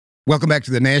Welcome back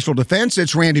to the National Defense.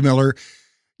 It's Randy Miller.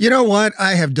 You know what?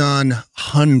 I have done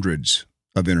hundreds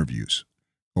of interviews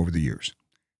over the years.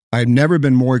 I've never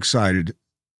been more excited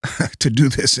to do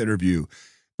this interview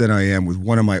than I am with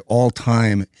one of my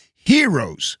all-time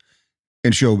heroes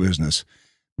in show business,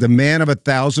 the man of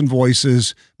 1,000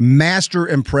 voices, master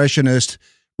impressionist,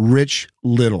 Rich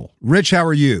Little. Rich, how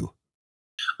are you?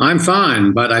 I'm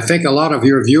fine, but I think a lot of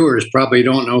your viewers probably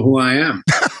don't know who I am.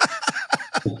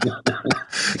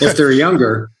 If they're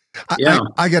younger. Yeah.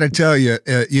 I got to tell you,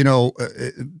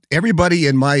 everybody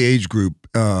in my age group,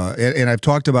 and I've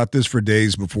talked about this for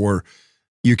days before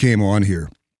you came on here,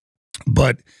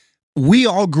 but we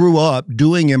all grew up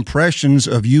doing impressions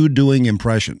of you doing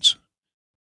impressions.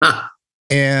 Huh.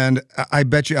 And I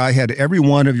bet you I had every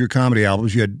one of your comedy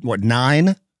albums. You had, what,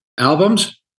 9?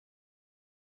 Albums?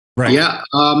 Right. Yeah.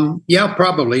 Yeah,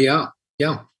 probably. Yeah.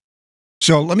 Yeah.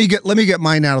 So let me get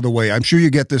mine out of the way. I'm sure you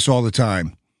get this all the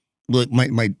time. Look,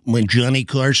 my Johnny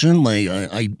Carson,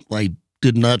 I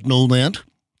did not know that.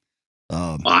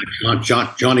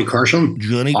 Johnny Carson.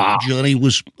 Johnny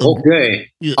was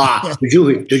okay. Yeah.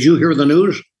 Did you hear the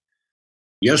news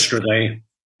yesterday?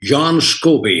 John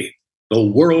Scobie, the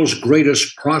world's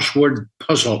greatest crossword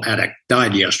puzzle addict,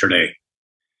 died yesterday,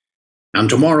 and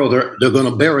tomorrow they're going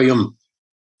to bury him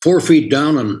 4 feet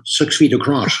down and 6 feet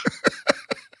across.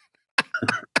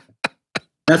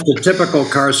 That's a typical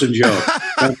Carson joke.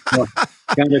 That's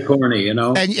kind of corny, you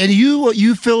know. And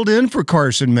you filled in for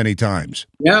Carson many times.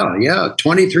 Yeah,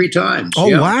 23 times. Oh,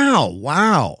 yeah.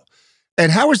 Wow.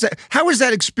 And how was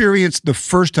that experience the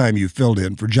first time you filled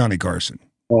in for Johnny Carson?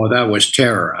 Oh, that was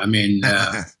terror. I mean,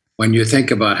 when you think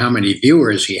about how many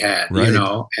viewers he had, right, you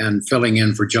know, and filling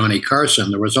in for Johnny Carson,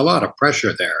 there was a lot of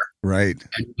pressure there. Right.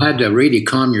 And you had to really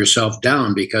calm yourself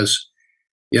down because,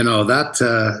 you know,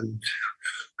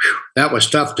 that was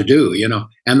tough to do, you know.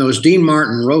 And those Dean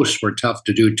Martin roasts were tough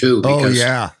to do too. Because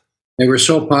they were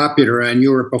so popular and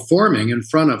you were performing in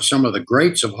front of some of the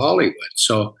greats of Hollywood.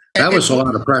 So that was a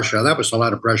lot of pressure. That was a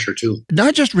lot of pressure too.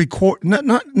 Not just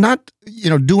not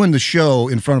doing the show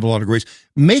in front of a lot of greats,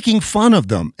 making fun of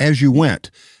them as you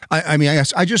went. I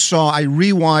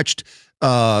rewatched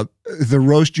the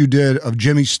roast you did of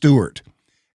Jimmy Stewart.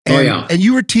 And, and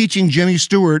you were teaching Jimmy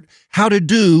Stewart how to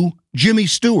do Jimmy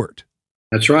Stewart.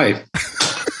 That's right.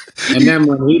 And then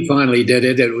when he finally did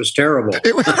it, it was terrible. That's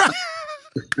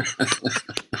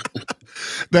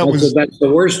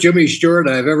the worst Jimmy Stewart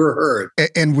I've ever heard.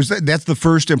 And that's the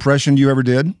first impression you ever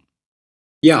did?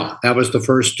 Yeah, that was the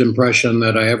first impression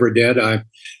that I ever did. I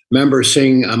remember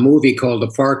seeing a movie called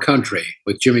The Far Country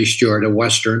with Jimmy Stewart, a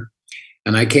Western.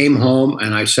 And I came home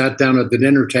and I sat down at the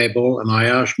dinner table and I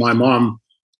asked my mom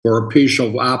for a piece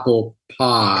of apple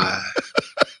pie.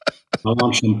 I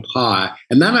want some pie.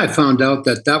 And then I found out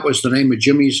that was the name of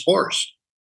Jimmy's horse,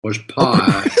 was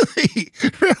Pie. Oh,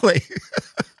 really?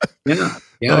 Yeah.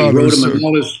 Yeah, he wrote him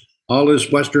in all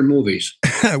his Western movies.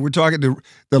 We're talking to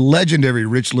the legendary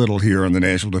Rich Little here on the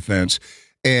National Defense.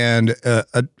 And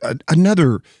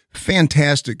another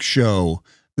fantastic show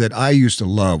that I used to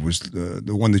love was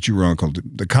the one that you were on called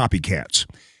The Copycats.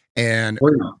 And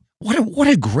what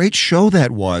a great show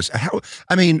that was.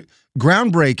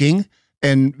 Groundbreaking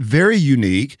and very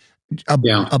unique,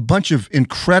 a bunch of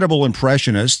incredible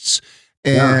impressionists.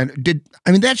 And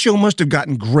that show must have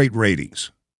gotten great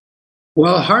ratings.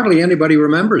 Well, hardly anybody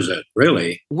remembers it,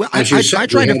 really. Well, I tried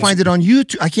to find it on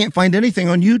YouTube. I can't find anything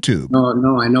on YouTube.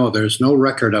 No, I know. There's no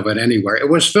record of it anywhere.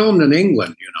 It was filmed in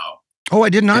England, you know. Oh, I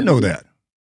did not know that.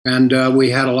 And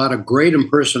we had a lot of great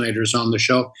impersonators on the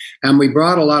show. And we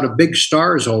brought a lot of big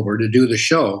stars over to do the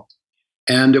show.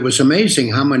 And it was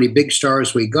amazing how many big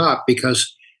stars we got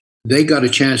because they got a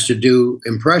chance to do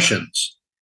impressions.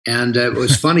 And it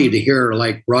was funny to hear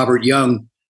like Robert Young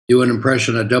do an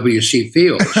impression of W.C.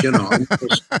 Fields, you know. It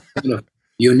was kind of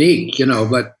unique, you know.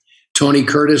 But Tony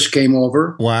Curtis came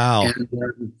over. Wow.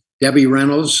 And Debbie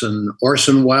Reynolds and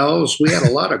Orson Welles. We had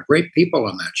a lot of great people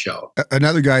on that show.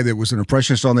 Another guy that was an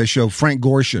impressionist on that show, Frank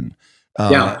Gorshin.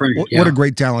 What a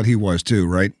great talent he was too,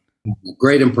 right?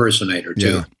 Great impersonator too.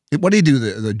 Yeah. What did he do?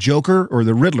 The Joker or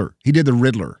the Riddler? He did the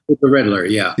Riddler. The Riddler,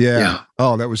 yeah.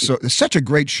 Oh, that was such a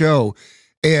great show.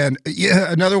 And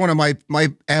yeah, another one of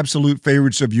my absolute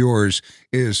favorites of yours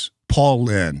is Paul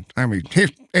Lynde. I mean,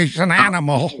 he's an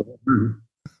animal.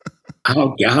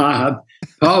 Oh God,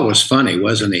 Paul was funny,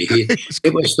 wasn't he?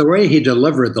 It was the way he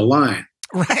delivered the line.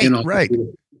 Right, you know, right.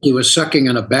 He was sucking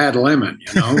on a bad lemon,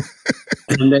 you know.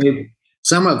 And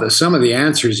some of the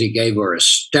answers he gave were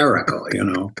hysterical, you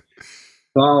know.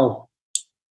 Well,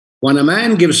 when a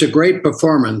man gives a great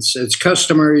performance, it's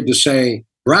customary to say,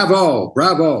 bravo,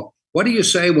 bravo. What do you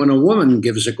say when a woman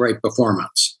gives a great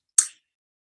performance?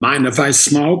 Mind if I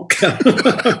smoke?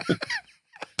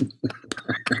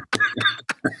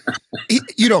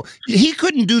 He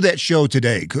couldn't do that show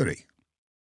today, could he?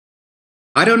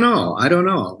 I don't know.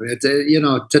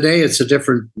 Today it's a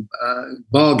different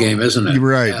ball game, isn't it? You're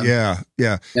right.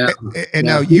 Yeah. And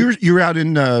now Yeah. you're out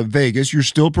in Vegas. You're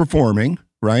still performing,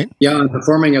 right? Yeah, I'm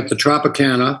performing at the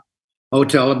Tropicana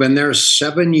Hotel. I've been there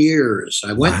 7 years.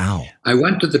 Wow. I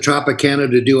went to the Tropicana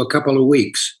to do a couple of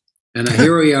weeks, and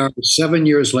here we are 7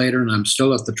 years later, and I'm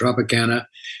still at the Tropicana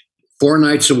 4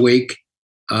 nights a week,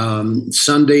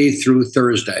 Sunday through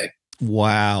Thursday.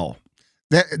 Wow.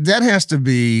 That has to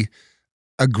be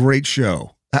a great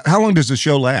show. How long does the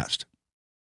show last?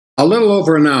 A little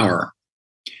over an hour.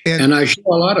 And And I show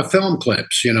a lot of film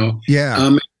clips,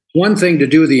 yeah. One thing to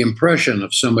do the impression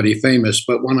of somebody famous,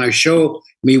 but when I show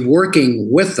me working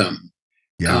with them,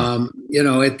 Yeah.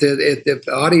 the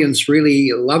audience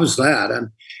really loves that. And,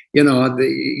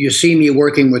 you see me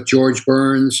working with George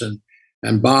Burns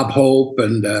and Bob Hope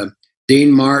and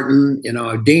Dean Martin.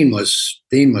 Dean was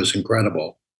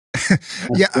incredible.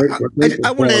 Yeah,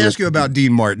 I want to ask you about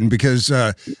Dean Martin because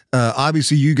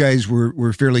obviously you guys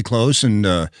were fairly close, and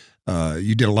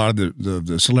you did a lot of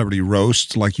the celebrity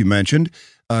roasts, like you mentioned.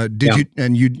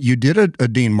 You did a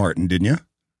Dean Martin, didn't you?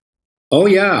 Oh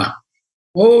yeah.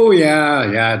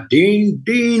 Yeah.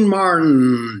 Dean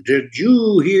Martin. Did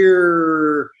you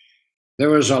hear there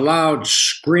was a loud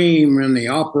scream in the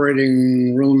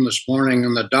operating room this morning,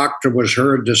 and the doctor was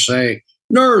heard to say,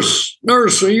 Nurse,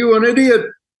 are you an idiot?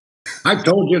 I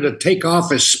told you to take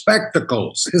off his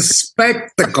spectacles.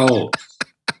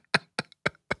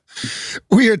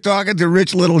 We are talking to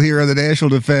Rich Little here on the National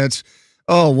Defense.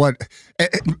 Oh, what?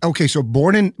 Okay, so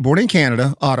born in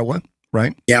Canada, Ottawa,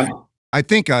 right? Yeah, I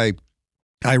think I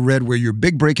read where your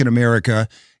big break in America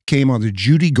came on the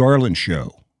Judy Garland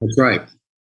show. that's right.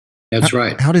 That's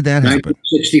right. How did that happen?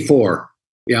 1964.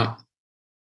 Yeah. How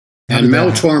And did Mel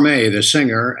that happen? Torme, the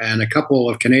singer, and a couple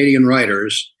of Canadian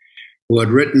writers who had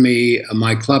written me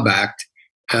my club act,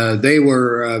 they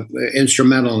were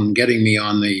instrumental in getting me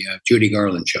on the Judy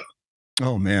Garland show.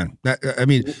 Oh man, I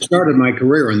mean, It started my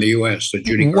career in the U.S. The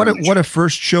Judy what Garland a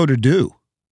first show to do.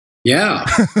 Yeah,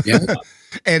 yeah.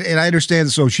 And I understand.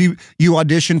 So you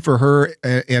auditioned for her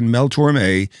and Mel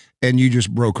Torme, and you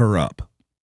just broke her up.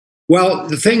 Well,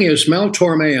 the thing is, Mel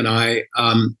Torme and I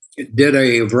did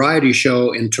a variety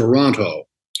show in Toronto,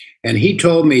 and he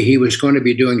told me he was going to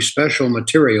be doing special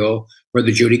material for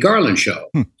the Judy Garland show.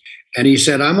 And he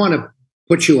said, I want to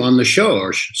put you on the show,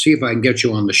 or see if I can get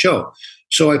you on the show.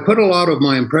 So I put a lot of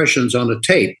my impressions on a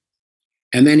tape,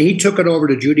 and then he took it over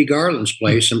to Judy Garland's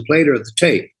place and played her the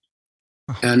tape,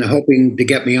 and hoping to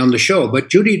get me on the show. But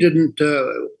Judy didn't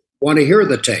want to hear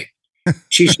the tape.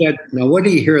 She said, now, what do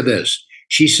you hear this?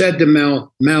 She said to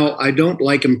Mel, I don't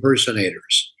like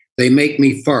impersonators. They make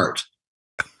me fart.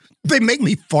 They make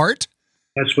me fart?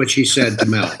 That's what she said to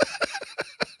Mel.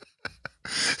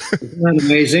 Isn't that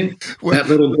amazing? That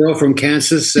little girl from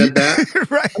Kansas said that.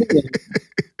 Right.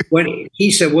 When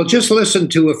he said, well, just listen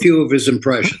to a few of his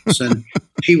impressions. And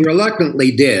she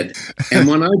reluctantly did. And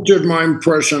when I did my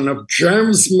impression of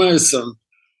James Mason,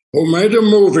 who made a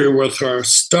movie with her,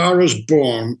 Star is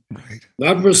Born, Right.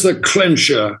 that was the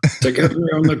clincher to get me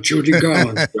on the Judy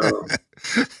Garland show.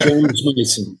 James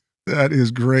Mason. That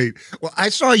is great. Well, I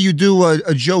saw you do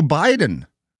a Joe Biden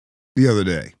the other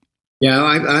day. Yeah,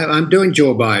 I'm doing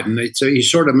Joe Biden.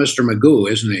 He's sort of Mr. Magoo,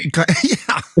 isn't he?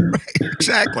 Yeah, right,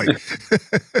 exactly.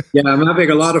 Yeah, I'm having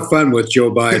a lot of fun with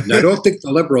Joe Biden. I don't think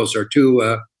the liberals are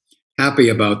too happy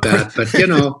about that, but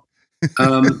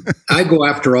I go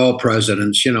after all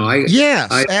presidents.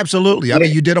 Yes, absolutely. I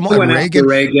mean, you did them all. I went after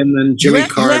Reagan and Jimmy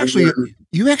Carter.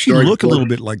 You actually George look a little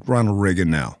Bush. bit like Ronald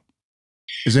Reagan now.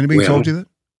 Has anybody told you that?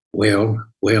 Well,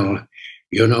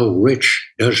 Rich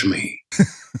does me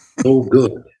so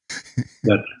good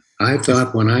that I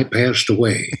thought when I passed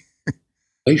away,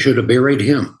 they should have buried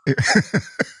him.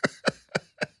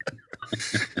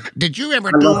 Did you ever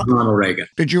I love Ronald Reagan.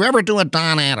 Did you ever do a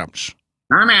Don Adams?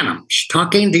 Don Adams,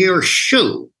 talking to your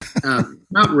shoe.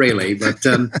 Not really, but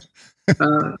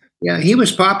yeah, he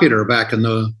was popular back in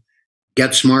the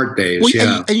Get Smart days. Well,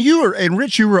 yeah. and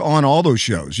Rich, you were on all those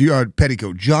shows. You had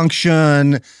Petticoat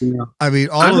Junction. Yeah. I mean,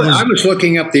 I all of those. was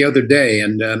looking up the other day,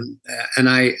 and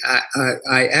I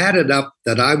added up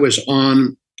that I was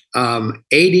on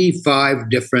 85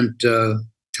 different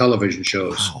television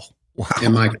shows Wow.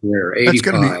 in my career. That's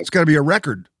 85. it's gonna be a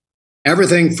record.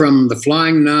 Everything from The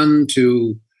Flying Nun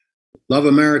to Love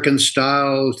American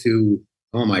Style to,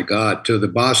 oh my God, to the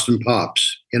Boston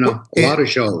Pops. A lot of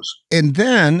shows. And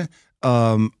then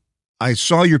I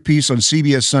saw your piece on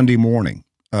CBS Sunday Morning.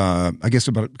 I guess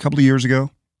about a couple of years ago.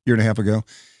 year and a half ago,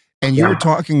 and you were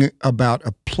talking about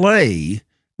a play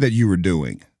that you were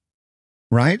doing,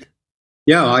 right?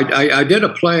 Yeah, I did a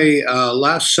play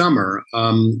last summer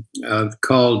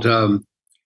called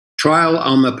Trial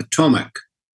on the Potomac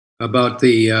about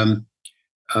the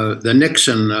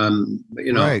Nixon,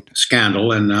 Right.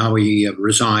 scandal and how he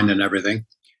resigned and everything.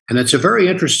 And it's a very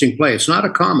interesting play. It's not a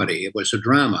comedy; it was a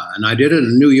drama, and I did it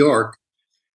in New York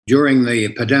during the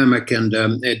pandemic, and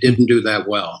it didn't do that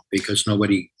well because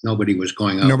nobody was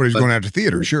going out. Nobody's going out to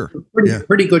theater, sure.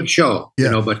 Pretty good show,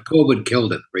 Yeah. but COVID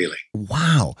killed it really.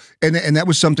 Wow. And that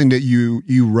was something that you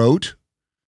wrote?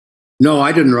 No,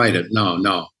 I didn't write it.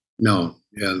 No.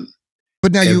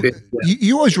 But now If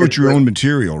you always wrote your own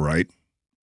material, right?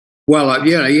 Well,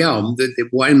 yeah.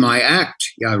 In my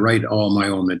act, I write all my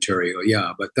own material.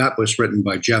 Yeah, but that was written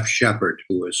by Jeff Shepard,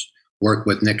 who worked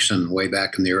with Nixon way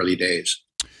back in the early days.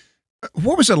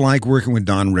 What was it like working with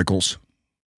Don Rickles?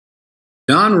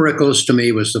 Don Rickles, to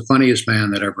me, was the funniest man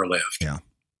that ever lived. Yeah.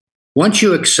 Once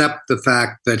you accept the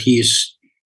fact that he's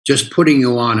just putting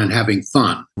you on and having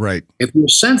fun, Right. if you're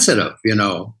sensitive,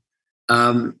 you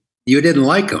didn't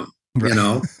like him,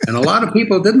 Right. and a lot of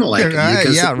people didn't like him.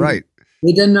 Because right.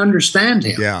 They didn't understand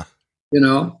him. Yeah.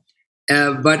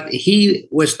 But he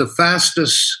was the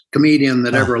fastest comedian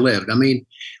that ever lived. I mean,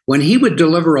 when he would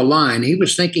deliver a line, he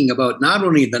was thinking about not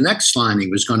only the next line he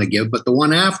was going to give, but the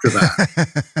one after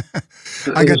that.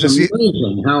 I got to see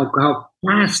amazing how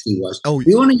fast he was. Oh,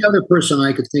 The only other person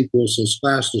I could think was as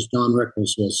fast as Don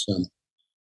Rickles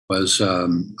was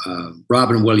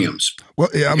Robin Williams. Well,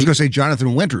 I was going to say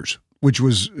Jonathan Winters, which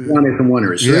was Jonathan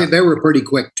Winters. Yeah. They were pretty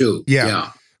quick too.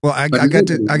 Yeah. Well, I got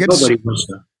to see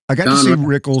Don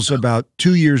Rickles about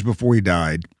 2 years before he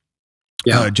died,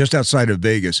 just outside of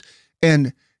Vegas,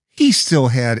 and he still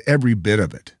had every bit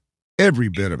of it. Every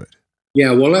bit of it.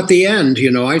 Yeah, well, at the end,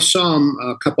 I saw him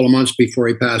a couple of months before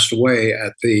he passed away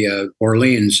at the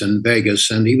Orleans in Vegas,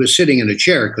 and he was sitting in a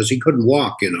chair because he couldn't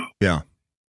walk, Yeah.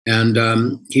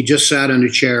 And he just sat in a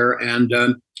chair, and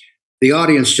the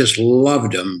audience just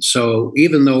loved him. So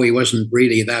even though he wasn't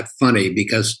really that funny,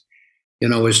 because it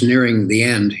was nearing the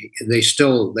end, they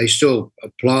still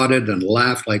applauded and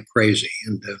laughed like crazy,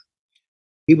 and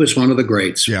he was one of the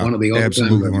greats. Yeah, one of the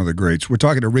absolutely one of the greats. We're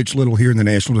talking to Rich Little here in the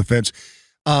National Defense.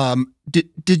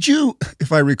 Did you,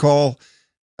 if I recall,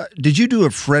 did you do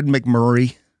a Fred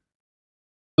McMurray?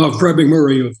 Oh, Fred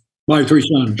McMurray of My Three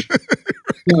Sons.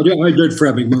 Yeah, I did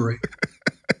Fred McMurray.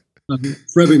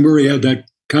 Fred McMurray had that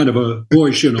kind of a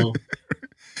voice,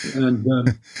 and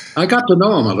I got to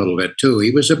know him a little bit too.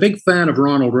 He was a big fan of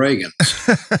Ronald Reagan,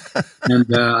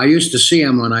 and I used to see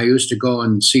him when I used to go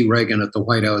and see Reagan at the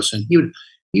White House, and he was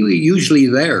usually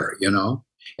there.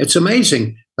 It's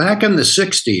amazing. Back in the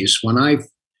 '60s, when I,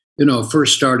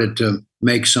 first started to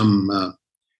make some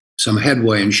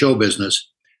headway in show business,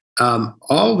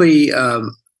 all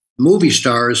the movie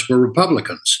stars were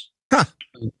Republicans. Huh.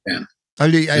 And I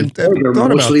they're thought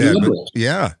about mostly that. liberals.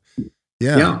 Yeah.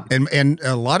 Yeah. And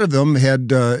a lot of them had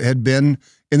been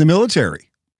in the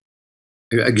military.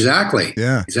 Exactly.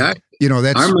 Yeah. Exactly.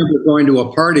 That's. I remember going to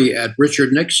a party at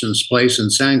Richard Nixon's place in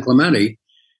San Clemente,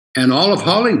 and all of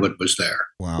Hollywood was there.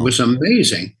 Wow. It was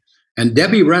amazing. And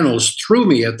Debbie Reynolds threw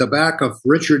me at the back of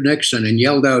Richard Nixon and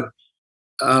yelled out,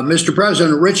 "Mr.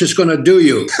 President, Rich is going to do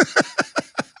you."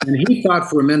 And he thought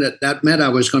for a minute that meant I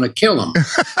was going to kill him.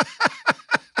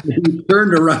 He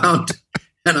turned around,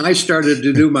 and I started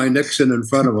to do my Nixon in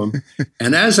front of him.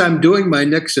 And as I'm doing my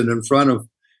Nixon in front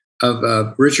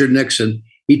of Richard Nixon,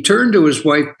 he turned to his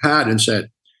wife, Pat, and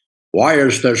said, "Why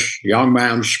is this young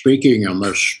man speaking in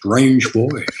this strange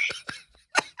voice?"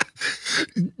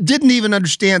 Didn't even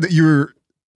understand that you were.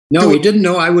 No, he didn't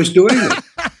know I was doing it.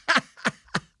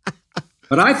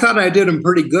 But I thought I did him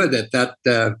pretty good at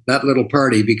that little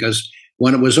party, because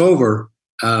when it was over,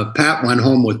 Pat went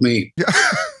home with me.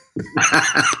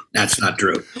 That's not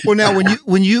true. Well, now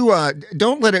when you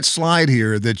don't let it slide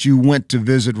here that you went to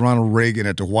visit Ronald Reagan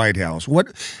at the White House.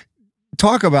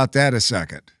 Talk about that a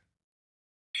second.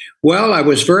 Well, I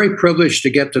was very privileged to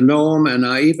get to know him, and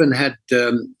I even had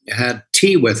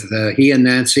tea with he and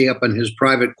Nancy up in his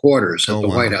private quarters at the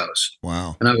White House.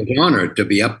 Wow! And I was honored to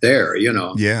be up there.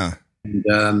 Yeah.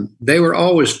 And they were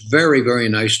always very, very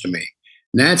nice to me.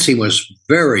 Nancy was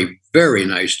very, very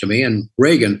nice to me, and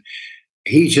Reagan,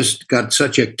 he just got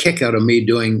such a kick out of me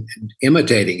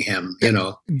imitating him.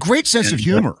 Great sense of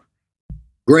humor.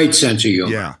 Great sense of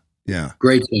humor. Yeah. Yeah.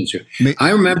 Great sense of humor.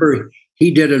 I remember he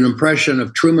did an impression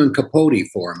of Truman Capote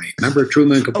for me. Remember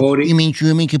Truman Capote? Oh, you mean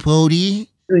Truman Capote?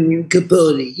 Truman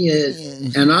Capote,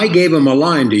 yes. And I gave him a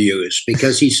line to use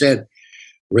because he said,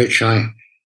 "Rich, I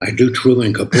do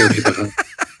Truman Capote,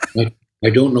 but I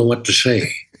don't know what to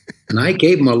say. And I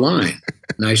gave him a line.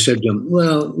 And I said to him,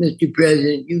 well, Mr.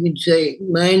 President, you can say,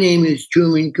 my name is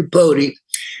Truman Capote.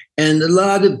 And a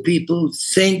lot of people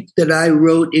think that I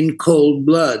wrote in cold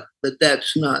blood, but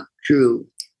that's not true.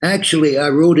 Actually, I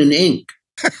wrote in ink.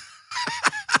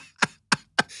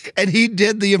 And he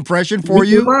did the impression for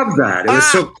you? He loved that. It was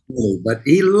so cool, but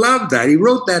he loved that. He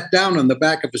wrote that down on the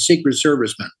back of a Secret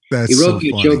Serviceman. He wrote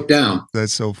the joke down.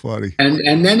 That's so funny.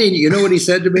 And then you know what he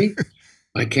said to me?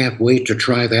 I can't wait to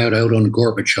try that out on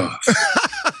Gorbachev.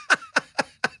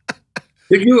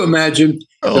 Could you imagine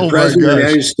the president of the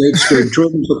United States doing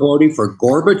Truman Capote for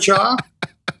Gorbachev?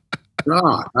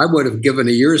 God, I would have given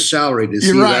a year's salary to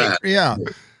see that. Yeah.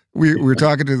 We're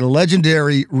talking to the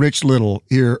legendary Rich Little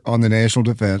here on the National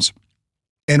Defense.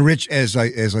 And Rich, as I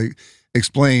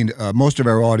explained, most of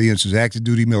our audience is active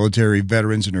duty military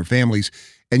veterans and their families.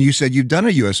 And you said you've done a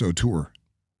USO tour.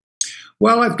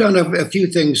 Well, I've done a few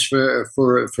things for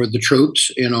the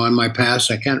troops, in my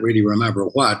past. I can't really remember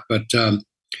what, but and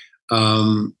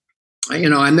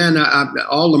then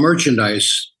all the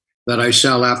merchandise that I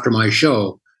sell after my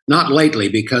show, not lately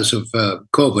because of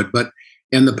COVID, but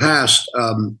in the past,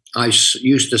 I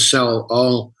used to sell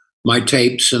all my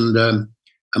tapes and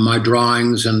my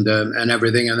drawings and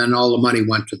everything, and then all the money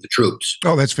went to the troops.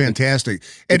 Oh, that's fantastic!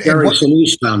 And Gary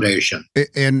Sinise Foundation.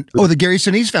 The Gary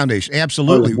Sinise Foundation,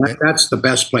 absolutely. That's the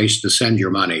best place to send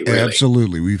your money. Really.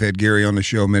 Absolutely, we've had Gary on the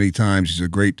show many times. He's a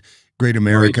great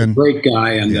American, he's a great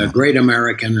guy, and a great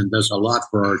American, and does a lot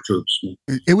for our troops.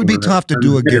 It would be tough to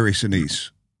do a Gary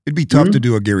Sinise. It'd be tough to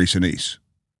do a Gary Sinise.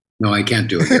 No, I can't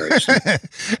do it, Gary.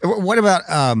 What about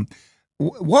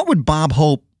what would Bob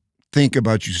Hope think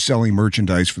about you selling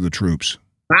merchandise for the troops?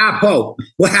 Bob Hope,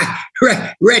 well,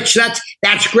 Rich,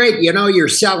 that's great. You're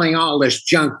selling all this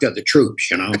junk to the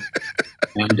troops. And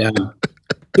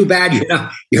too bad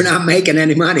you're not making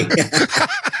any money.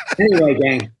 Anyway,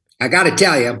 gang, I got to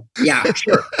tell you, yeah,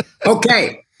 sure,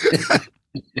 okay.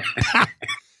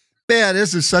 Man,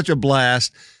 this is such a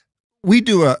blast. We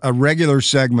do a regular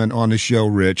segment on the show,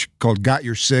 Rich, called Got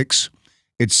Your Six.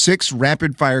 It's 6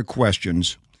 rapid-fire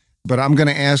questions, but I'm going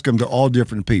to ask them to all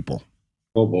different people.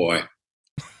 Oh, boy.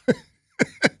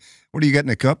 What do you got in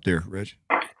the cup there, Rich?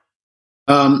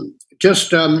 Just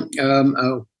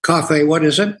coffee. What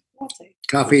is it?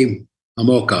 Coffee, a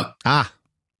mocha. Ah.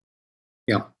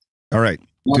 Yeah. All right.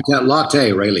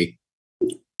 Latte, really.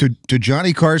 To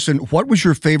Johnny Carson, what was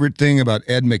your favorite thing about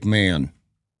Ed McMahon?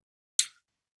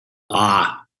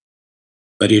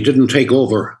 But he didn't take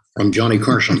over from Johnny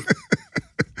Carson.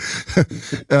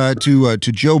 To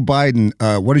Joe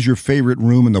Biden, what is your favorite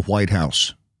room in the White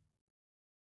House?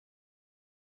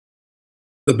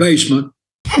 The basement.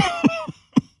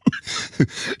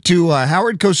 To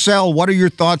Howard Cosell, what are your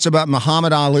thoughts about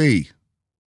Muhammad Ali?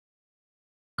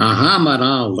 Muhammad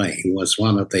Ali was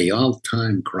one of the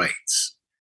all-time greats.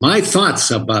 My thoughts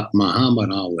about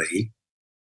Muhammad Ali,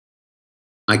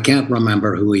 I can't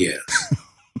remember who he is.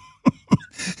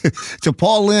 To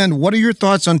Paul Lynde, what are your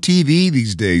thoughts on TV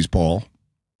these days, Paul?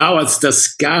 Oh, it's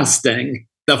disgusting.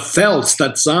 The filth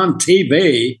that's on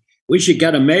TV, we should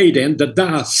get them made into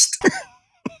dust.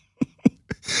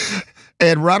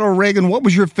 And Ronald Reagan, what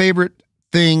was your favorite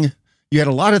thing? You had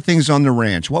a lot of things on the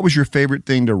ranch. What was your favorite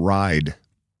thing to ride?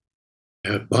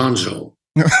 Bonzo.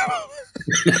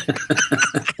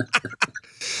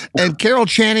 And Carol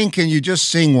Channing, can you just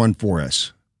sing one for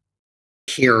us?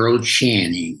 Carol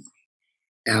Channing.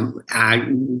 A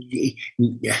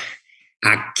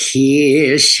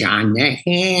kiss on the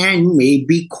hand may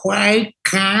be quite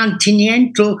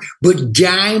continental, but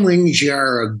diamonds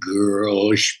are a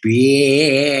girl's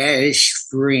best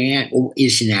friend. Oh,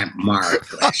 isn't that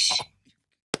marvelous?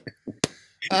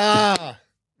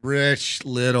 Rich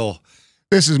Little.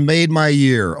 This has made my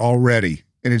year already,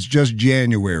 and it's just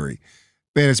January.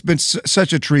 Man, it's been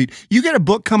such a treat. You got a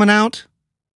book coming out?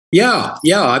 Yeah.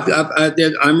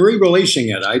 I'm re-releasing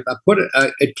it. I put it.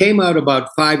 It came out about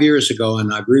 5 years ago,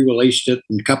 and I've re-released it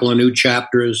in a couple of new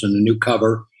chapters and a new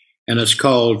cover. And it's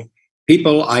called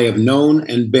 "People I Have Known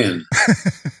and Been."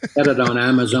 Get it on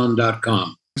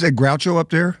Amazon.com. Is that Groucho up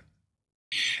there?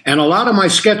 And a lot of my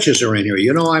sketches are in here.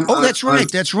 That's right.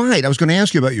 That's right. I was going to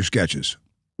ask you about your sketches.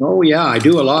 Oh yeah, I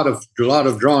do a lot of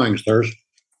drawings. There's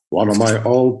one of my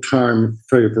all-time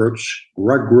favorites,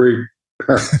 Gregory.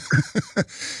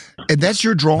 And that's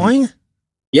your drawing?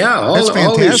 Yeah, all these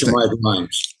are my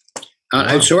drawings.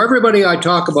 Wow. So everybody I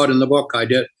talk about in the book, I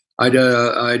did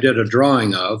a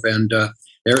drawing of, and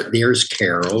there's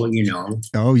Carol.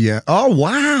 Oh yeah. Oh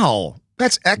wow,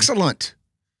 that's excellent.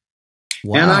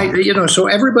 Wow. And so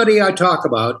everybody I talk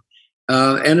about,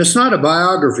 and it's not a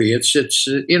biography. It's just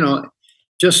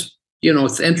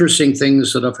it's interesting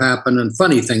things that have happened and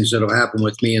funny things that have happened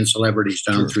with me and celebrities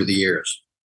down through the years.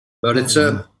 But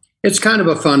it's kind of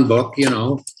a fun book, And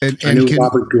I knew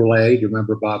Robert Goulet. Do you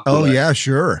remember Bob Goulet? Oh yeah,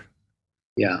 sure.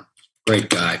 Yeah, great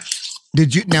guy.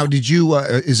 Did you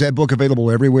is that book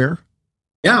available everywhere?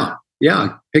 Yeah.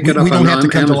 Pick it up. We don't have to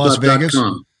come to Las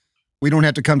Amazon.com. Vegas. We don't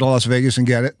have to come to Las Vegas and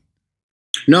get it.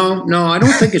 No, I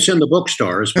don't think it's in the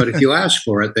bookstores, but if you ask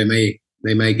for it, they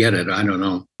may get it. I don't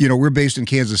know. We're based in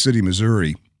Kansas City,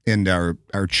 Missouri, and our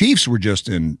Chiefs were just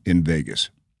in Vegas.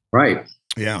 Right.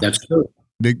 Yeah, that's true.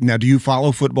 Now, do you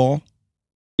follow football?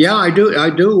 Yeah, I do. I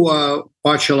do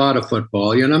watch a lot of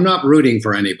football. I'm not rooting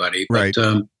for anybody, but Right.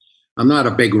 I'm not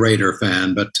a big Raider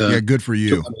fan. But Yeah, good for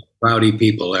you. Rowdy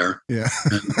people there. Yeah,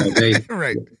 And,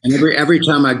 right. And every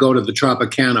time I go to the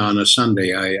Tropicana on a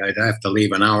Sunday, I'd have to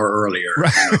leave an hour earlier.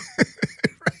 Right.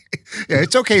 Yeah,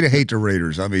 it's okay to hate the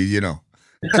Raiders. I mean,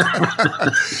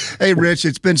 Hey, Rich,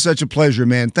 it's been such a pleasure,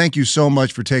 man. Thank you so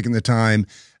much for taking the time.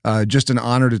 Just an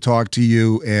honor to talk to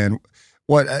you. And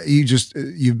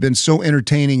you've been so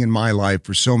entertaining in my life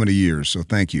for so many years. So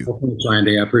thank you. Thanks,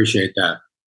 Randy. I appreciate that.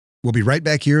 We'll be right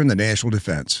back here in the National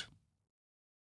Defense.